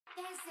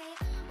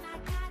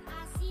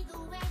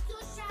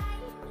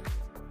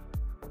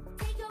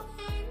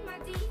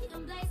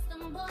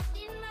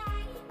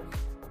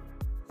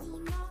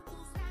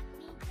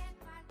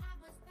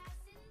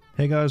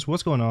Hey guys,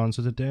 what's going on?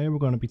 So today we're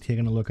going to be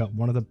taking a look at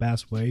one of the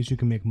best ways you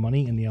can make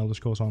money in the Elder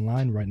Scrolls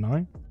Online right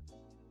now.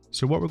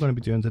 So what we're going to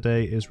be doing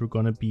today is we're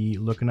going to be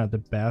looking at the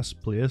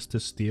best place to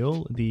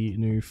steal the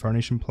new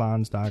Furnishing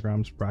Plans,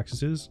 Diagrams,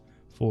 Practices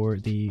for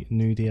the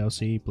new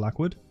DLC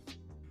Blackwood.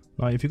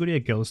 Now if you go to a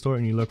guild store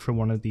and you look for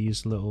one of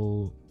these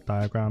little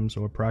diagrams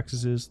or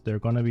practices, they're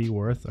going to be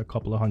worth a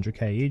couple of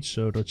 100k each.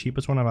 So the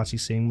cheapest one I've actually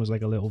seen was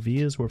like a little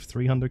vase worth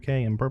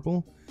 300k in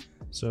purple.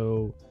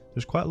 So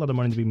there's quite a lot of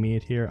money to be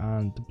made here,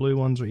 and the blue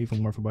ones are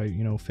even worth about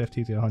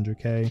 50 to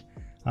 100k,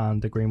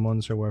 and the green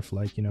ones are worth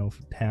like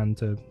 10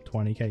 to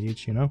 20k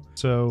each.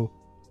 So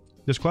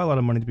there's quite a lot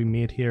of money to be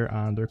made here,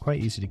 and they're quite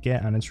easy to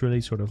get, and it's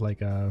really sort of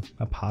like a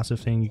passive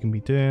thing you can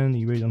be doing.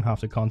 You really don't have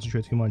to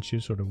concentrate too much. You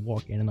sort of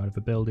walk in and out of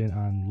a building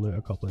and loot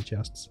a couple of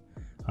chests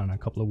and a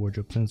couple of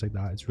wardrobes, things like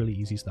that. It's really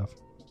easy stuff.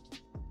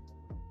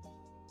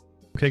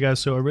 Okay guys,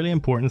 so a really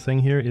important thing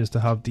here is to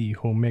have the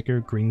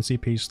Homemaker green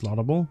CP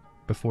slottable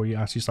before you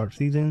actually start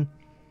thieving.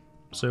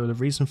 So the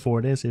reason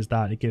for this is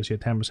that it gives you a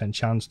 10%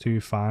 chance to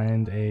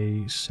find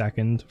a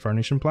second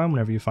furnishing plan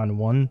whenever you find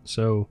one.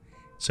 So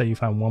say you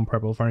find one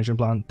purple furnishing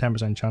plan,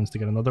 10% chance to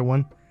get another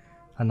one,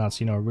 and that's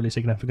a really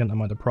significant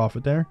amount of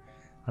profit there,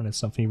 and it's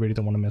something you really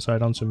don't want to miss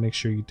out on, so make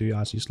sure you do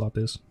actually slot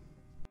this.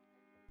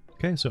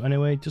 Okay, so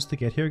anyway, just to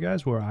get here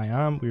guys, where I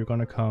am, we're going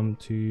to come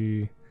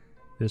to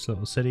this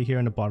little city here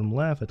in the bottom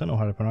left. I don't know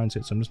how to pronounce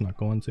it, so I'm just not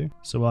going to.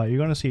 So you're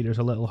going to see there's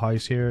a little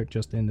house here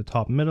just in the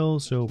top middle,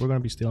 so we're going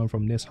to be stealing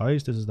from this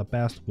house. This is the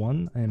best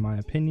one in my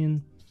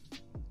opinion,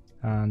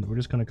 and we're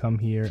just going to come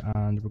here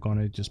and we're going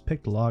to just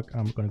pick the lock,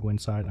 and we're going to go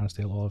inside and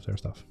steal all of their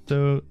stuff.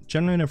 So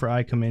generally whenever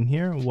I come in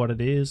here, what it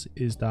is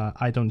that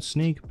I don't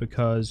sneak,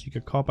 because you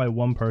get caught by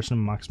one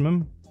person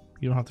maximum.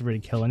 You don't have to really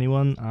kill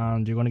anyone,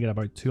 and you're going to get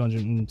about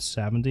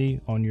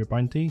 270 on your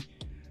bounty,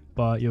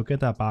 but you'll get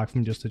that back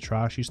from just the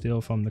trash you steal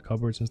from the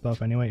cupboards and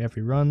stuff anyway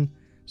every run.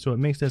 So it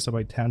makes this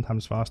about 10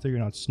 times faster. You're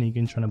not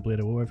sneaking trying to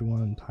blade away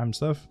everyone and time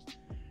stuff.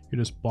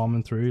 You're just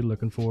bombing through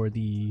looking for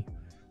the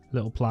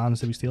little plans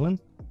to be stealing.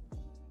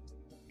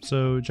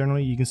 So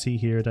generally you can see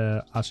here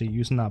that actually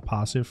using that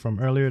passive from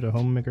earlier, the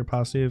Homemaker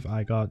passive,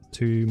 I got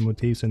 2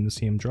 motifs in the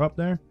same drop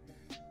there.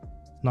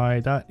 Now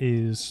that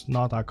is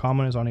not that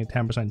common, it's only a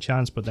 10%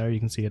 chance, but there you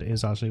can see it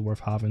is actually worth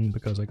having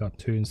because I got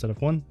 2 instead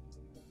of 1.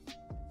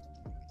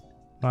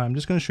 Now I'm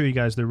just going to show you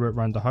guys the route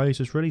around the house.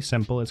 It's really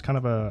simple. It's kind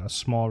of a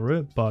small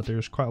route, but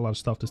there's quite a lot of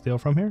stuff to steal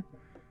from here.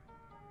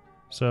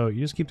 So you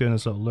just keep doing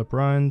this little loop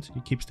around,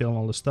 you keep stealing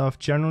all the stuff.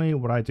 Generally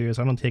what I do is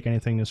I don't take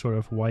anything that's sort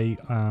of white.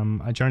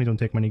 I generally don't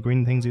take many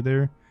green things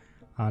either,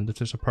 and if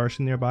there's a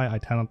person nearby I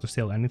tend not to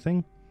steal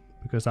anything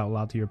because that will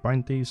add to your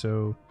bounty.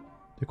 So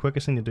the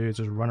quickest thing to do is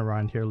just run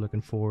around here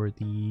looking for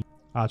the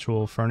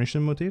actual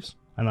furnishing motifs,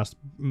 and that's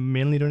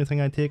mainly the only thing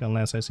I take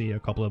unless I see a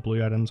couple of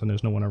blue items and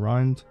there's no one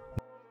around.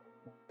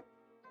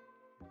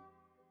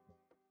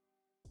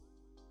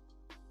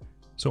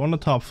 So on the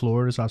top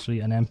floor is actually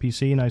an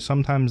NPC. Now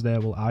sometimes they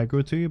will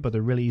aggro to you, but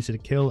they're really easy to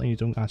kill and you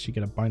don't actually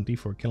get a bounty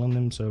for killing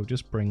them. So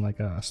just bring like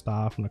a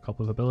staff and a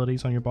couple of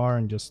abilities on your bar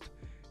and just,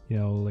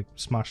 like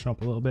smash them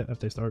up a little bit if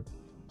they start,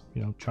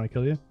 trying to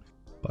kill you.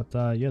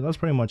 But yeah, that's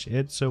pretty much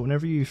it. So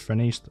whenever you've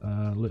finished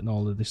looting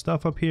all of the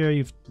stuff up here,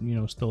 you've,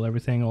 stole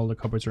everything, all the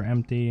cupboards are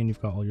empty and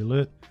you've got all your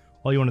loot.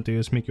 All you want to do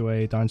is make your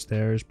way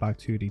downstairs back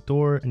to the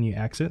door and you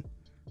exit.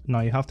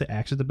 Now you have to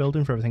exit the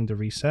building for everything to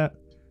reset,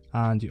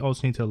 and you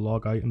also need to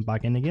log out and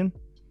back in again.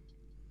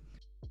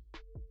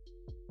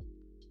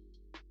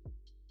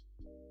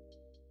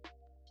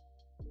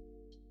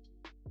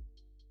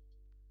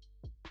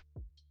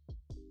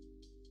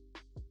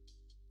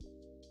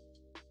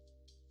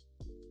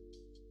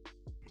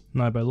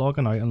 Now by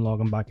logging out and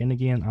logging back in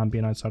again and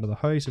being outside of the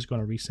house, it's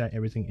going to reset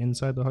everything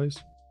inside the house.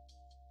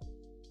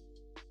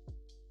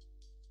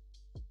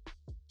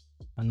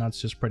 And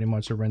that's just pretty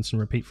much a rinse and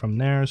repeat from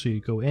there. So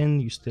you go in,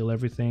 you steal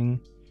everything,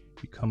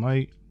 you come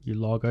out, you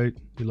log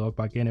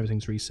back in,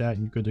 everything's reset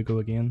and you're good to go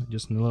again,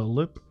 just in a little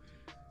loop.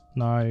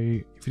 Now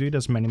if you do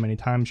this many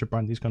times, your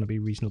bounty is going to be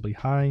reasonably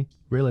high.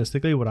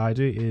 Realistically what I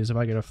do is if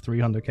I get a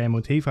 300k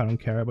motif, I don't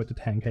care about the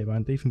 10k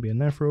bounty from being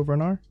there for over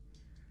an hour.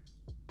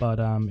 But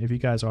if you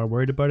guys are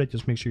worried about it,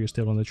 just make sure you're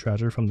stealing the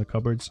treasure from the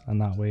cupboards, and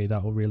that way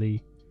that will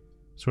really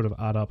sort of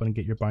add up and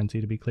get your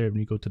bounty to be cleared when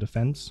you go to the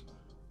fence.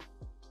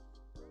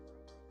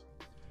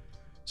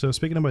 So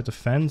speaking about the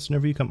fence,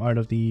 whenever you come out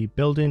of the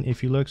building,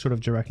 if you look sort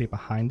of directly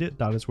behind it,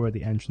 that is where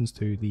the entrance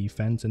to the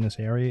fence in this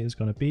area is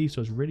going to be.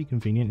 So it's really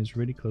convenient, it's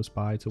really close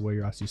by to where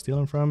you're actually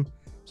stealing from.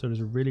 So there's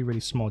a really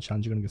small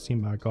chance you're going to get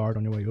seen by a guard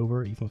on your way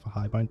over, even with a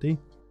high bounty.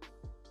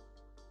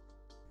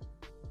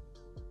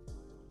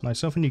 Now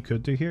something you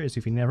could do here is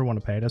if you never want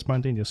to pay this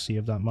bounty and just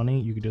save that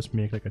money, you could just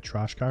make like a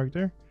trash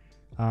character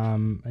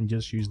and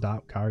just use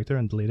that character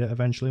and delete it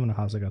eventually when it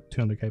has like a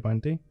 200k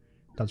bounty.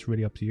 That's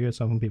really up to you. It's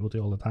something people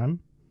do all the time.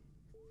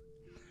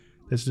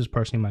 This is just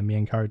personally my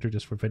main character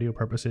just for video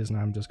purposes, and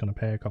I'm just going to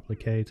pay a couple of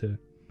K to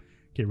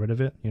get rid of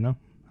it, you know.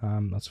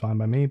 That's fine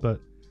by me, but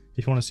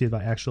if you want to see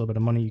that extra bit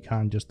of money, you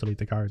can just delete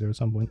the character at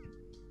some point,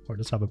 or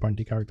just have a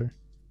bounty character.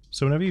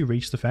 So whenever you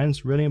reach the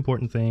fence, really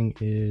important thing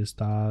is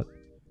that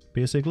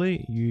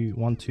basically you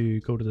want to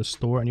go to the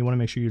store and you want to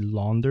make sure you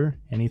launder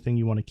anything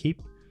you want to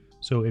keep.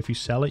 So if you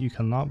sell it, you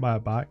cannot buy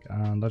it back,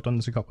 and I've done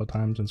this a couple of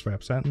times and it's very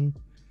upsetting.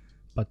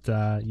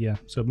 But yeah,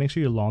 so make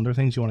sure you launder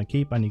things you want to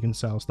keep, and you can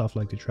sell stuff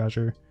like the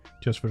treasure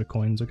just for the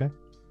coins, okay?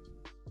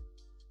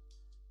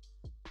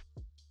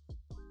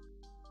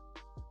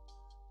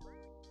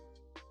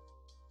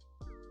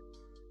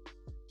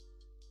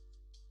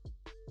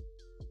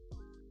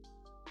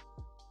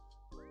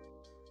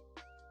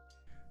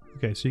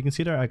 Okay, so you can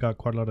see there I got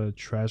quite a lot of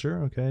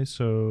treasure, okay?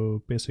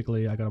 So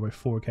basically I got about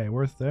 4K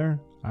worth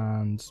there,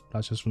 and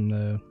that's just from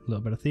the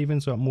little bit of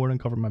thieving, so it more than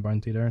covered my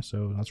bounty there,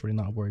 so that's really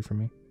not a worry for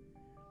me.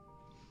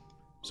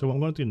 So what I'm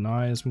going to do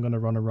now is I'm going to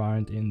run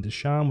around in the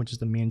Sham, which is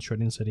the main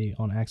trading city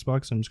on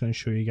Xbox. I'm just going to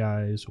show you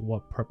guys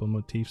what purple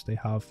motifs they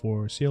have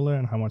for sale there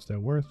and how much they're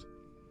worth.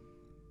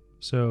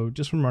 So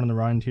just from running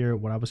around here,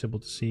 what I was able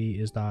to see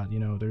is that, you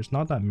know, there's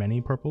not that many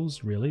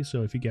purples really,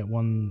 so if you get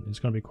one, it's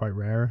going to be quite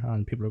rare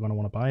and people are going to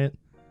want to buy it.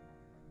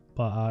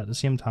 But at the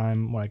same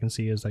time, what I can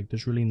see is like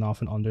there's really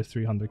nothing under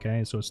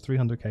 300k, so it's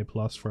 300k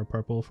plus for a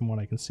purple from what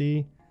I can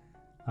see.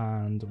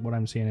 And what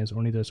I'm seeing is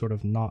only the sort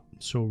of not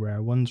so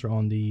rare ones are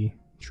on the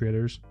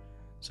traders.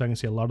 So I can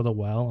see a lot of the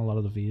well, a lot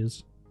of the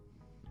V's,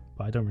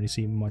 but I don't really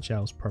see much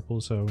else purple.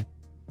 So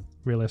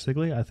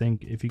realistically, I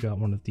think if you got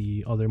one of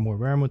the other more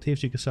rare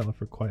motifs, you could sell it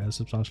for quite a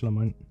substantial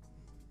amount.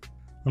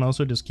 And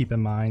also just keep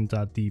in mind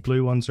that the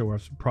blue ones are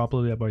worth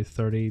probably about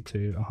 30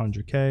 to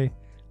 100k.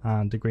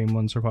 And the green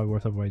ones are probably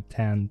worth about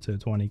 10 to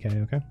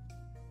 20k, okay?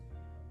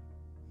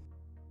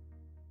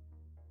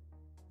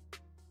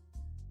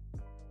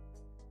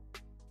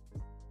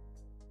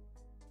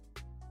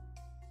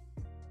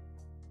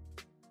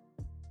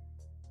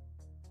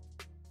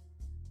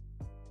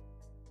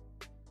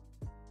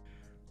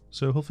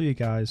 So hopefully you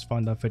guys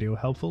found that video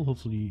helpful,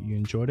 hopefully you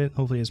enjoyed it,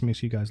 hopefully this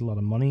makes you guys a lot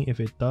of money. If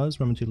it does,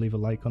 remember to leave a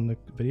like on the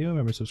video,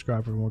 remember to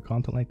subscribe for more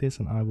content like this,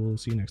 and I will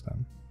see you next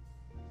time.